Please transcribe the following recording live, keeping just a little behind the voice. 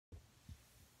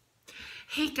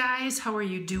Hey guys, how are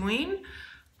you doing?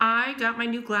 I got my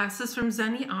new glasses from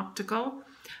Zenni Optical.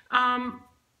 On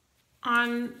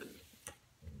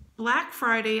Black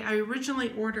Friday, I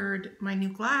originally ordered my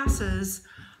new glasses,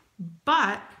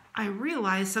 but I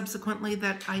realized subsequently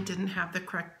that I didn't have the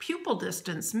correct pupil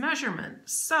distance measurement.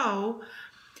 So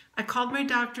I called my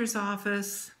doctor's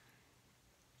office.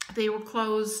 They were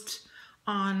closed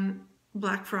on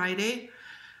Black Friday.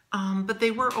 But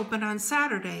they were open on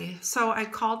Saturday. So I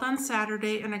called on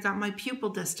Saturday and I got my pupil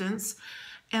distance.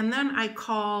 And then I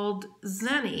called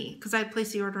Zenni, because I had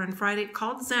placed the order on Friday,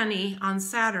 called Zenni on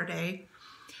Saturday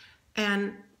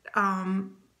and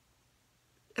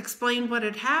explained what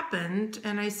had happened.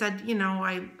 And I said, you know,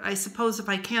 I suppose if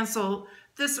I cancel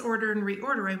this order and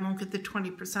reorder, I won't get the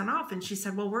 20% off. And she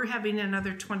said, well, we're having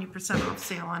another 20% off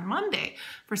sale on Monday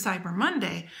for Cyber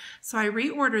Monday. So I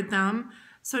reordered them.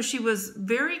 So she was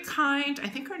very kind. I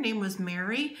think her name was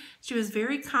Mary. She was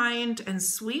very kind and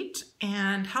sweet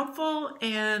and helpful.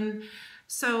 And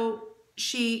so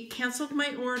she canceled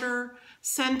my order,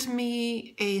 sent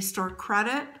me a store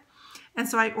credit. And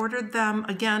so I ordered them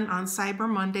again on Cyber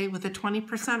Monday with a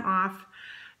 20% off.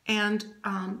 And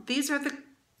these are the,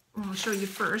 I'll show you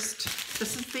first.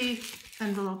 This is the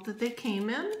envelope that they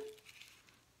came in.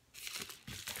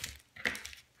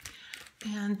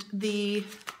 And the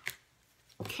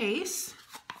case,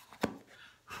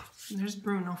 and there's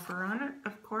Bruno fur on it,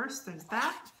 of course. There's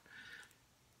that.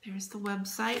 There's the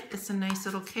website. It's a nice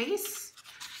little case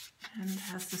and it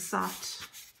has the soft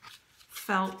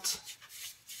felt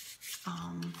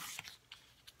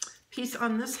piece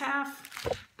on this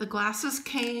half. The glasses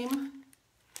came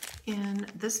in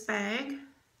this bag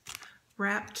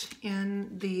wrapped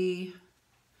in the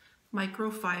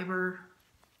microfiber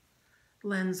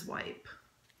lens wipe.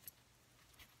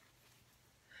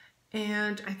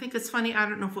 And I think it's funny, I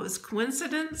don't know if it was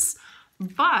coincidence,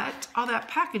 but all that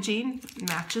packaging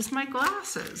matches my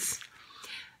glasses.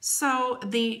 So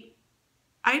the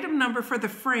item number for the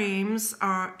frames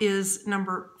is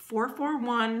number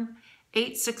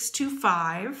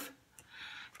 4418625.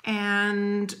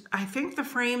 And I think the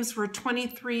frames were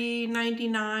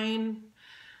 $23.99.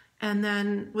 And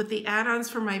then with the add-ons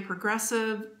for my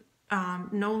progressive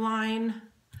no-line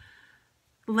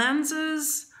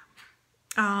lenses,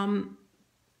 and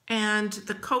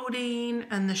the coating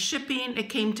and the shipping, it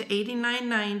came to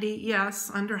 $89.90.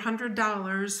 Yes, under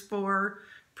 $100 for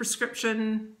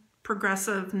prescription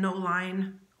progressive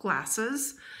no-line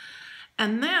glasses.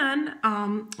 And then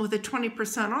with a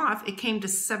 20% off, it came to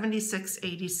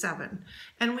 $76.87.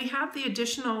 And we have the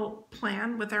additional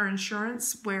plan with our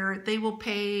insurance where they will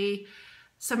pay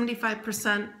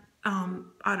 75%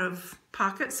 out of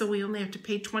pocket, so we only have to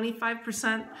pay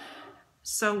 25%.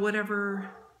 So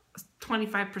whatever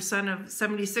 25% of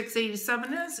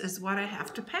 $76.87 is what I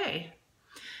have to pay.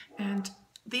 And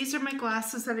these are my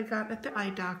glasses that I got at the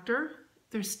eye doctor.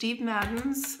 They're Steve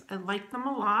Madden's. I like them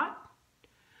a lot.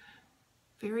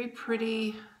 Very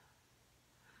pretty.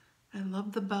 I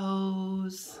love the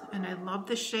bows and I love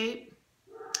the shape.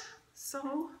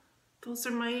 So those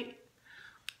are my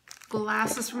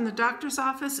glasses from the doctor's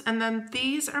office. And then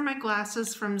these are my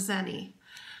glasses from Zenni.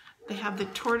 They have the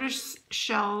tortoise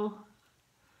shell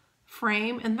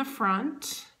frame in the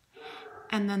front,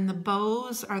 and then the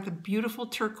bows are the beautiful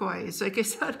turquoise. Like I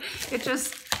said, it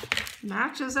just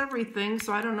matches everything,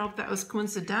 so I don't know if that was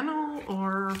coincidental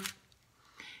or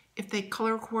if they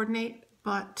color coordinate,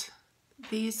 but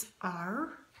these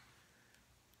are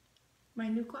my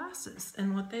new glasses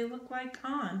and what they look like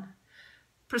on.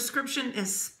 Prescription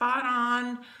is spot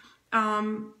on.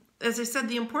 As I said,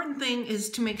 the important thing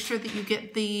is to make sure that you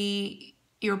get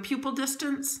your pupil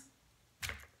distance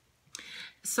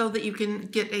so that you can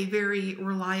get a very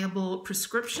reliable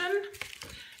prescription.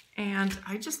 And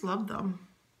I just love them.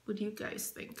 What do you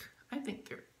guys think? I think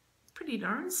they're pretty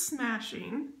darn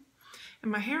smashing.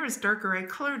 And my hair is darker. I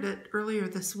colored it earlier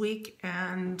this week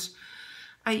and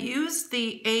I used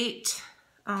the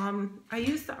I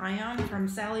used the Ion from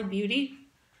Sally Beauty.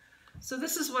 So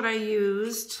this is what I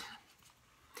used.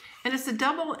 And it's a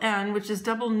double N, which is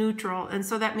double neutral, and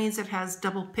so that means it has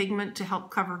double pigment to help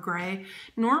cover gray.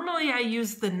 Normally I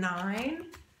use the 9.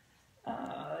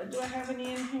 Do I have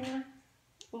any in here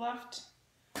left?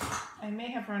 I may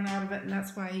have run out of it, and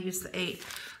that's why I use the 8.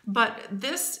 But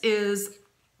this is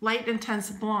light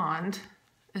intense blonde,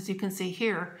 as you can see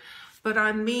here. But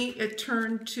on me, it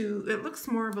turned to, it looks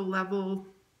more of a level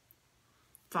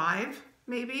 5,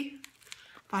 maybe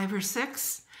 5 or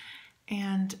 6.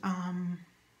 And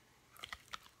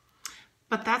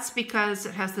but that's because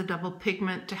it has the double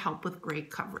pigment to help with gray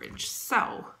coverage.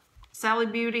 So, Sally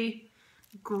Beauty,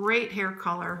 Great hair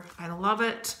color. I love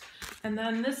it. And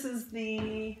then this is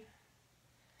the,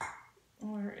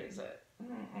 where is it?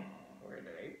 Where did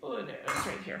I put it? It's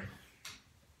right here.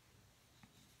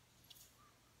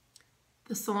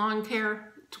 The Salon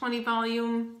Care 20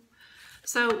 volume.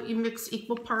 So you mix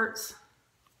equal parts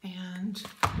and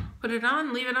put it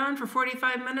on, leave it on for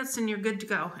 45 minutes and you're good to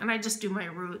go. And I just do my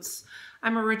roots.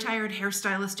 I'm a retired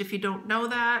hairstylist if you don't know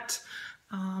that.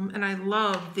 And I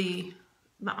love the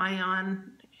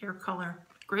Ion hair color.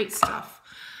 Great stuff.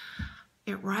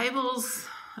 It rivals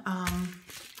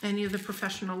any of the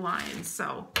professional lines.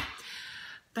 So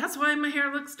that's why my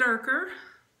hair looks darker.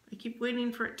 I keep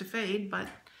waiting for it to fade, but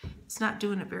it's not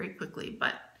doing it very quickly.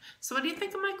 But so what do you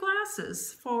think of my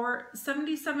glasses? For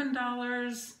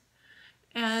 $77,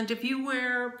 and if you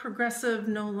wear progressive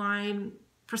no-line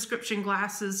prescription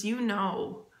glasses, you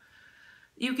know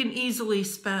you can easily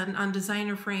spend on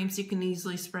designer frames. You can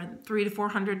easily spend $300 to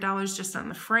 $400 just on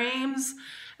the frames,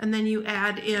 and then you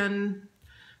add in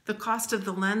the cost of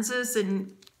the lenses,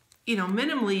 and you know,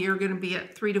 minimally you're going to be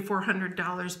at $300 to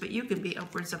 $400, but you can be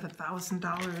upwards of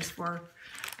 $1,000 for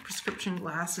prescription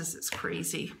glasses. It's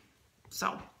crazy.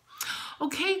 So,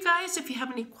 okay, guys, if you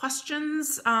have any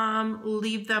questions,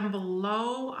 leave them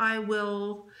below. I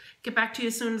will get back to you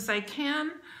as soon as I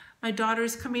can. My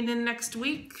daughter's coming in next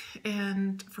week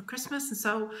and for Christmas, and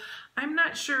so I'm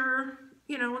not sure,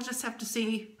 you know, we'll just have to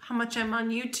see how much I'm on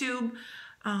YouTube,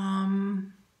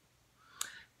 and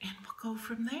we'll go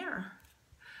from there.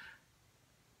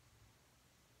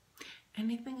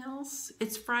 Anything else?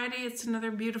 It's Friday. It's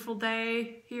another beautiful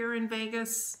day here in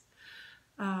Vegas.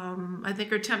 I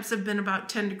think our temps have been about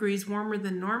 10 degrees warmer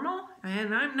than normal,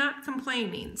 and I'm not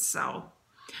complaining. So,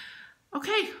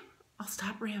 okay, I'll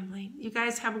stop rambling. You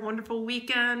guys have a wonderful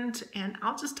weekend, and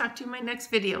I'll just talk to you in my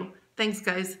next video. Thanks,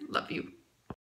 guys. Love you.